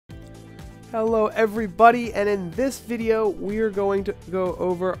Hello everybody, and in this video we are going to go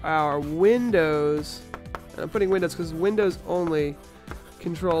over our Windows, I'm putting Windows because Windows only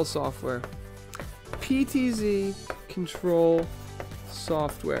control software. PTZ control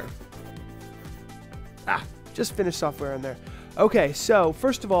software. Just finished software in there. Okay, so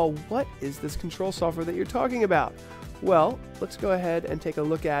first of all, what is this control software that you're talking about? Well, let's go ahead and take a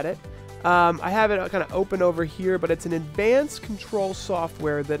look at it. I have it kind of open over here, but it's an advanced control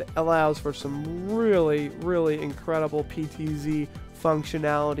software that allows for some really incredible PTZ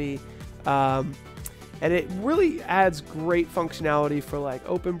functionality, and it really adds great functionality for like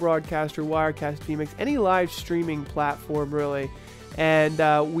Open Broadcaster, Wirecast, vMix, any live streaming platform really.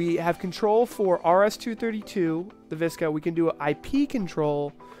 And we have control for RS-232, the Visca. We can do IP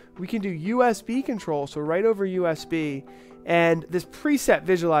control. We can do USB control, so right over USB. And this preset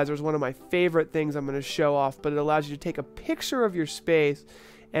visualizer is one of my favorite things I'm going to show off, but it allows you to take a picture of your space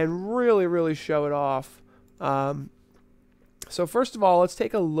and really show it off. So first of all, let's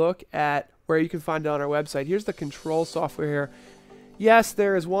take a look at where you can find it on our website. Here's the control software here. Yes,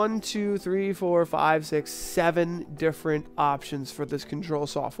 there is 1, 2, 3, 4, 5, 6, 7 different options for this control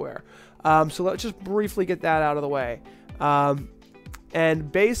software. So let's just briefly get that out of the way.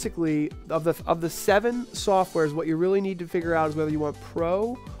 And basically, of the 7 softwares, what you really need to figure out is whether you want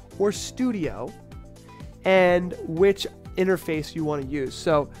Pro or Studio, and which interface you want to use.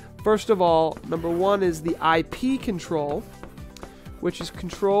 So first of all, number 1 is the IP control, which is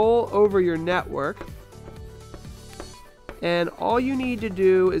control over your network. And all you need to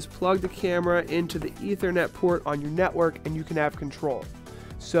do is plug the camera into the Ethernet port on your network, and you can have control.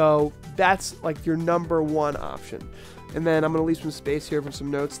 So that's like your number 1 option. And then I'm going to leave some space here for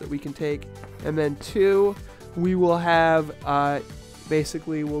some notes that we can take. And then 2, we will have,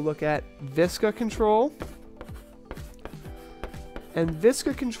 basically we'll look at Visca control. And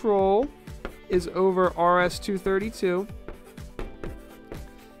Visca control is over RS-232.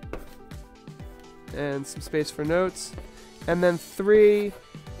 And some space for notes. And then 3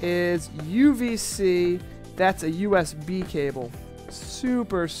 is UVC. That's a USB cable.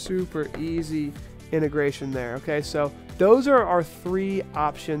 Super easy integration there. Okay, so those are our 3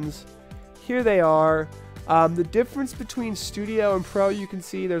 options. Here they are. The difference between Studio and Pro, you can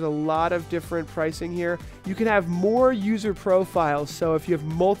see there's a lot of different pricing here. You can have more user profiles, so if you have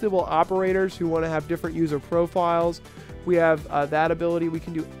multiple operators who want to have different user profiles, we have that ability. We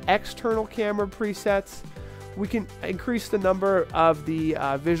can do external camera presets. We can increase the number of the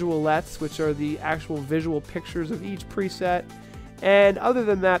visualettes, which are the actual visual pictures of each preset. And other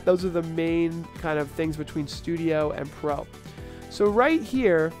than that, those are the main kind of things between Studio and Pro. So right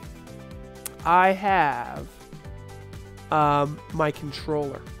here, I have my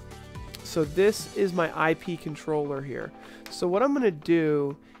controller. So this is my IP controller here. So what I'm going to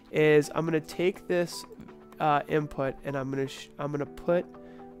do is I'm going to take this input and I'm going to put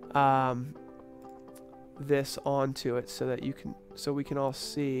this onto it so that we can all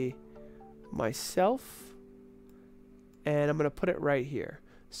see myself. And I'm going to put it right here.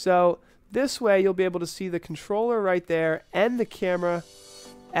 So this way you'll be able to see the controller right there and the camera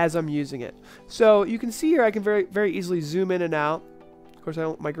as I'm using it. So you can see here I can very easily zoom in and out. Of course,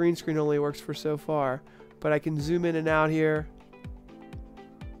 my green screen only works for so far, but I can zoom in and out here.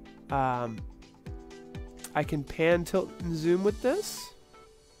 I can pan, tilt, and zoom with this.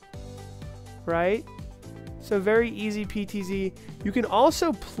 Right? So very easy PTZ. You can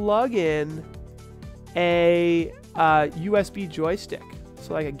also plug in a USB joystick,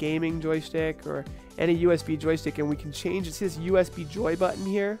 so like a gaming joystick or any USB joystick, and we can change it. See this USB joy button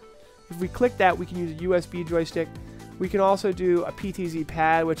here? If we click that, we can use a USB joystick. We can also do a PTZ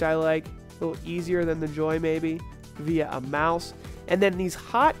pad, which I like, a little easier than the joy maybe, via a mouse. And then these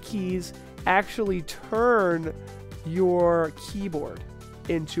hotkeys actually turn your keyboard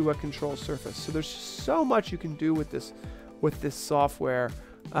into a control surface. So there's so much you can do with this software,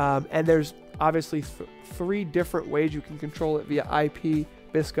 and there's obviously 3 different ways you can control it via IP,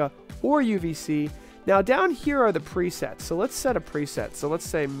 Visca, or UVC. Now down here are the presets. So let's set a preset. So let's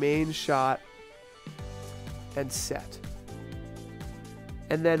say main shot and set.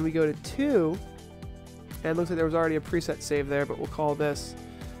 And then we go to 2, and it looks like there was already a preset saved there, but we'll call this,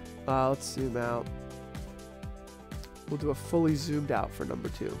 let's zoom out. We'll do a fully zoomed out for number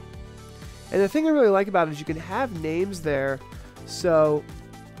 2. And the thing I really like about it is you can have names there, so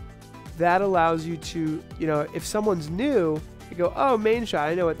that allows you to, if someone's new, you go, oh, main shot,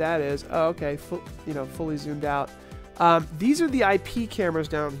 I know what that is. Oh, okay, fully zoomed out. These are the IP cameras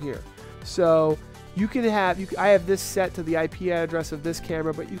down here. So you can have, I have this set to the IP address of this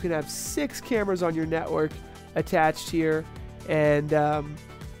camera, but you can have 6 cameras on your network attached here, and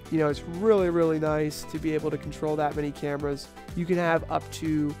You know, it's really, really nice to be able to control that many cameras. You can have up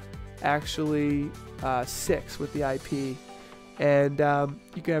to actually 6 with the IP. And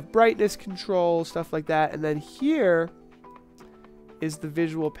you can have brightness control, stuff like that. And then here is the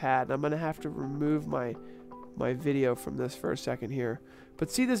visual pad. And I'm going to have to remove my video from this for a second here.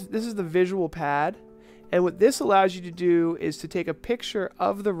 But see, this is the visual pad. And what this allows you to do is to take a picture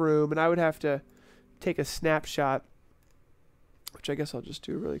of the room. And I would have to take a snapshot, which I guess I'll just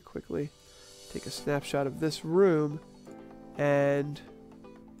do really quickly. Take a snapshot of this room and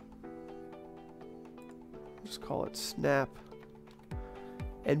just call it snap.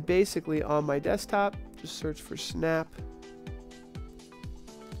 And basically on my desktop, just search for snap.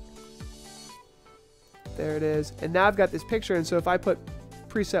 There it is. And now I've got this picture. And so if I put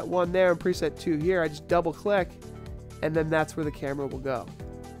preset 1 there and preset 2 here, I just double click and then that's where the camera will go.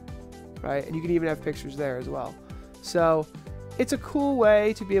 Right? And you can even have pictures there as well. So it's a cool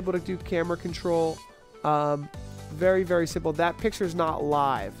way to be able to do camera control. Very, very simple. That picture is not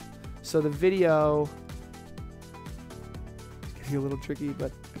live. So the video, it's getting a little tricky,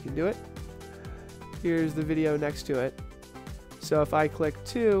 but I can do it. Here's the video next to it. So if I click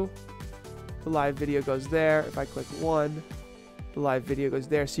 2, the live video goes there. If I click 1, the live video goes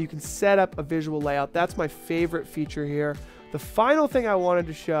there. So you can set up a visual layout. That's my favorite feature here. The final thing I wanted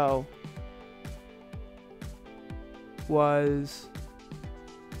to show was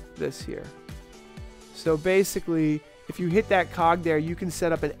this here. So basically, if you hit that cog there, you can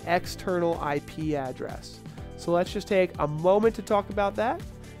set up an external IP address. So let's just take a moment to talk about that,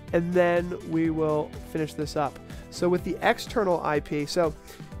 and then we will finish this up. So with the external IP, so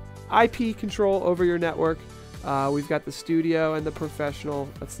IP control over your network, we've got the studio and the professional.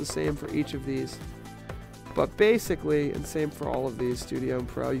 That's the same for each of these. But basically, and same for all of these, studio and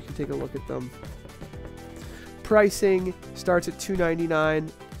pro, you can take a look at them. Pricing starts at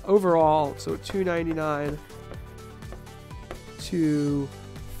 $299 overall, so $299 to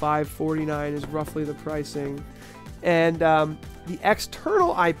 $549 is roughly the pricing. And the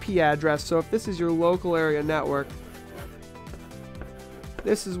external IP address, so if this is your local area network,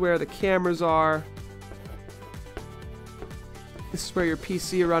 this is where the cameras are. This is where your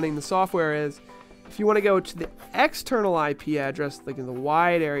PC running the software is. If you want to go to the external IP address, like in the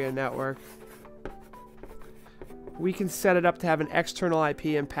wide area network, we can set it up to have an external IP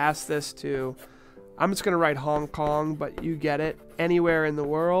and pass this to, I'm just going to write Hong Kong, but you get it. Anywhere in the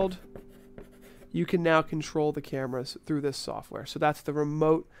world, you can now control the cameras through this software. So that's the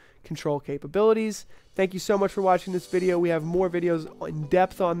remote control capabilities. Thank you so much for watching this video. We have more videos in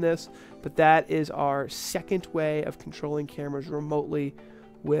depth on this, but that is our second way of controlling cameras remotely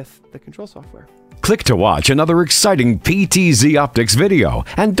with the control software. Click to watch another exciting PTZOptics video,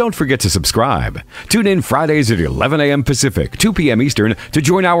 and don't forget to subscribe. Tune in Fridays at 11 a.m. Pacific, 2 p.m. Eastern to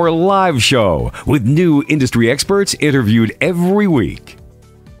join our live show with new industry experts interviewed every week.